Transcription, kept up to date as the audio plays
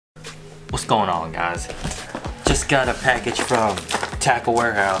What's going on, guys? Just got a package from Tackle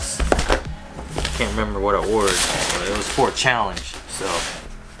Warehouse. Can't remember what I ordered, but it was for a challenge. So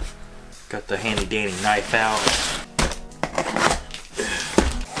got the handy dandy knife out.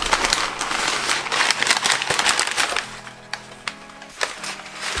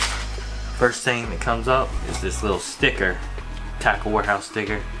 First thing that comes up is this little sticker, Tackle Warehouse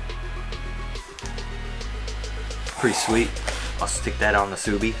sticker. Pretty sweet. I'll stick that on the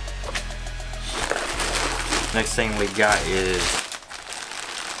Subi. Next thing we got is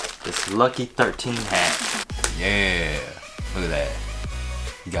this Lucky 13 hat. Yeah, look at that.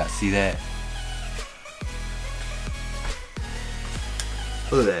 You guys see that?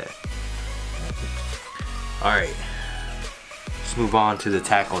 Look at that. Alright, let's move on to the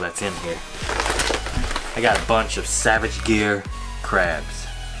tackle that's in here. I got a bunch of Savage Gear crabs.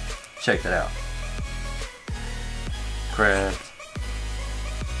 Check that out. Crabs.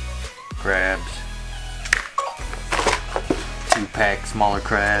 Crabs. 2-pack smaller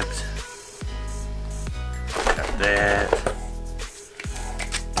crabs. Got that.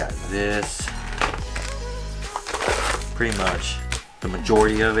 Got this. Pretty much the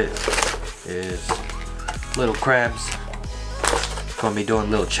majority of it is little crabs. Gonna be doing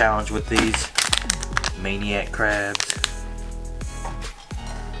a little challenge with these maniac crabs.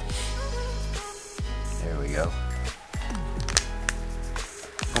 There we go.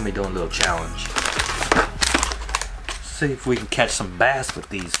 Gonna be doing a little challenge. See if we can catch some bass with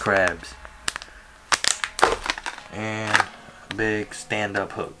these crabs. And a big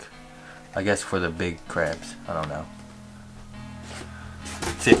stand-up hook. I guess for the big crabs. I don't know.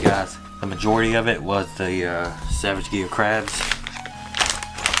 That's it, guys. The majority of it was the Savage Gear crabs.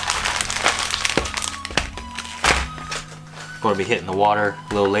 Going to be hitting the water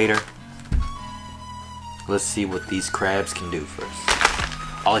a little later. Let's see what these crabs can do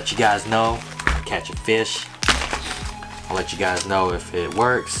first. I'll let you guys know. Catch a fish. I'll let you guys know if it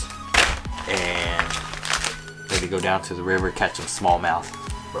works, and maybe go down to the river, catch some smallmouth.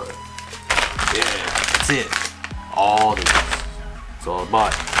 But yeah, that's it. All this. That's all I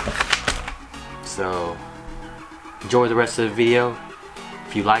bought. So enjoy the rest of the video.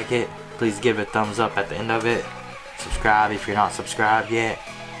 If you like it, please give it a thumbs up at the end of it. Subscribe if you're not subscribed yet.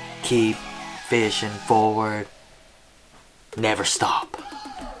 Keep fishing forward. Never stop.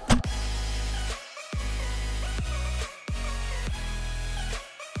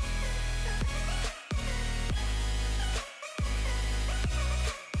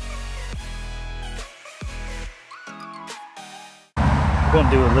 We're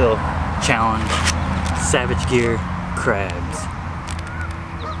gonna do a little challenge. Savage Gear crabs.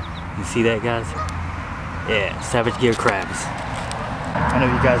 You see that, guys? Yeah, Savage Gear crabs. I know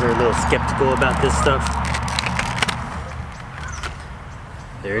you guys are a little skeptical about this stuff.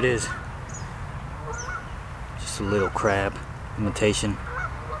 There it is. Just a little crab imitation.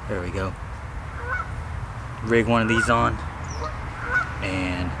 There we go. Rig one of these on,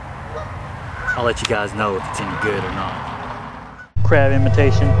 and I'll let you guys know if it's any good or not. Crab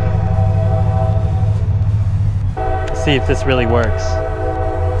imitation. Let's see if this really works.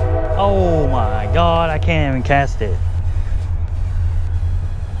 Oh my god, I can't even cast it.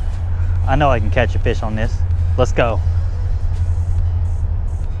 I know I can catch a fish on this. Let's go.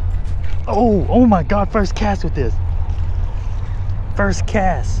 Oh my god, first cast with this. First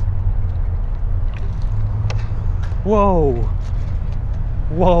cast. Whoa.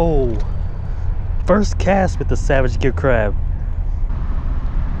 Whoa. First cast with the Savage Gear crab.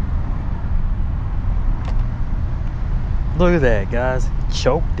 Look at that, guys. He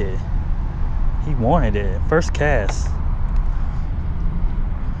choked it. He wanted it. First cast.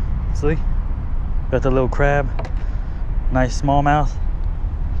 See? Got the little crab. Nice smallmouth.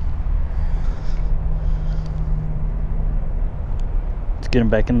 Let's get him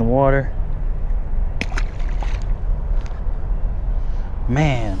back in the water.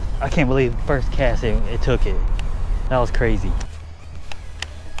 Man, I can't believe first cast it took it. That was crazy.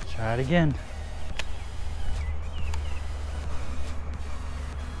 Try it again.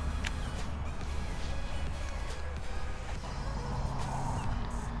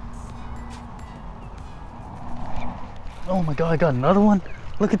 Oh my god, I got another one.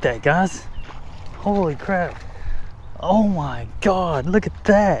 Look at that, guys. Holy crap. Oh my god, look at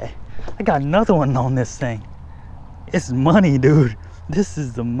that. I got another one on this thing. It's money, dude. This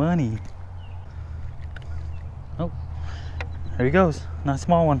is the money. Oh, there he goes. Nice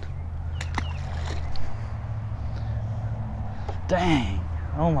small one. Dang.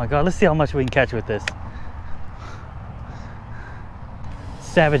 Oh my god, let's see how much we can catch with this.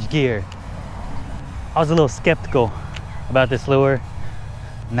 Savage Gear. I was a little skeptical about this lure,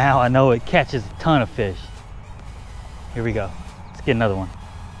 Now I know it catches a ton of fish. Here we go. Let's get another one.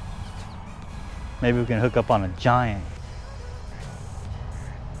 Maybe we can hook up on a giant.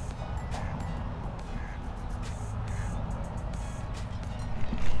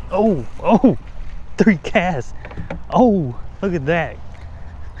 Oh, oh, 3 casts. Oh, look at that.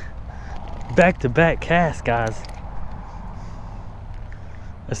 Back-to-back casts, guys.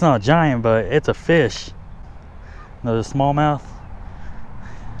 It's not a giant, but it's a fish. Another smallmouth.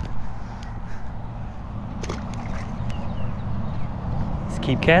 Let's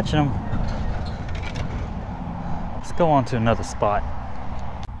keep catching them. Let's go on to another spot.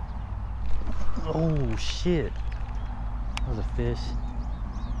 Oh shit. That was a fish.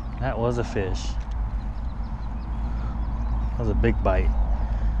 That was a fish. That was a big bite.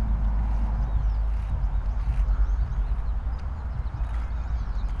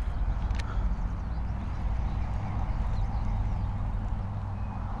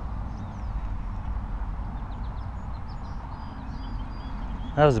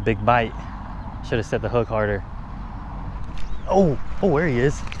 That was a big bite. Should have set the hook harder. Oh, oh, there he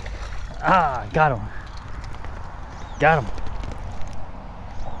is. Ah, got him. Got him.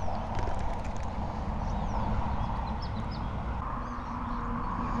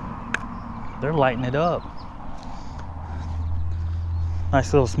 They're lighting it up.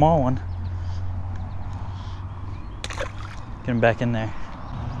 Nice little small one. Get him back in there.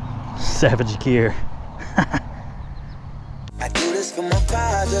 Savage gear. I do this for my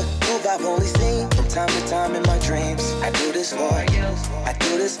father, who I've only seen from time to time in my dreams. I do this for you. I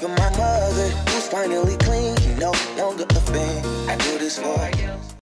do this for my mother, who's finally clean, no longer a thing. I do this for you.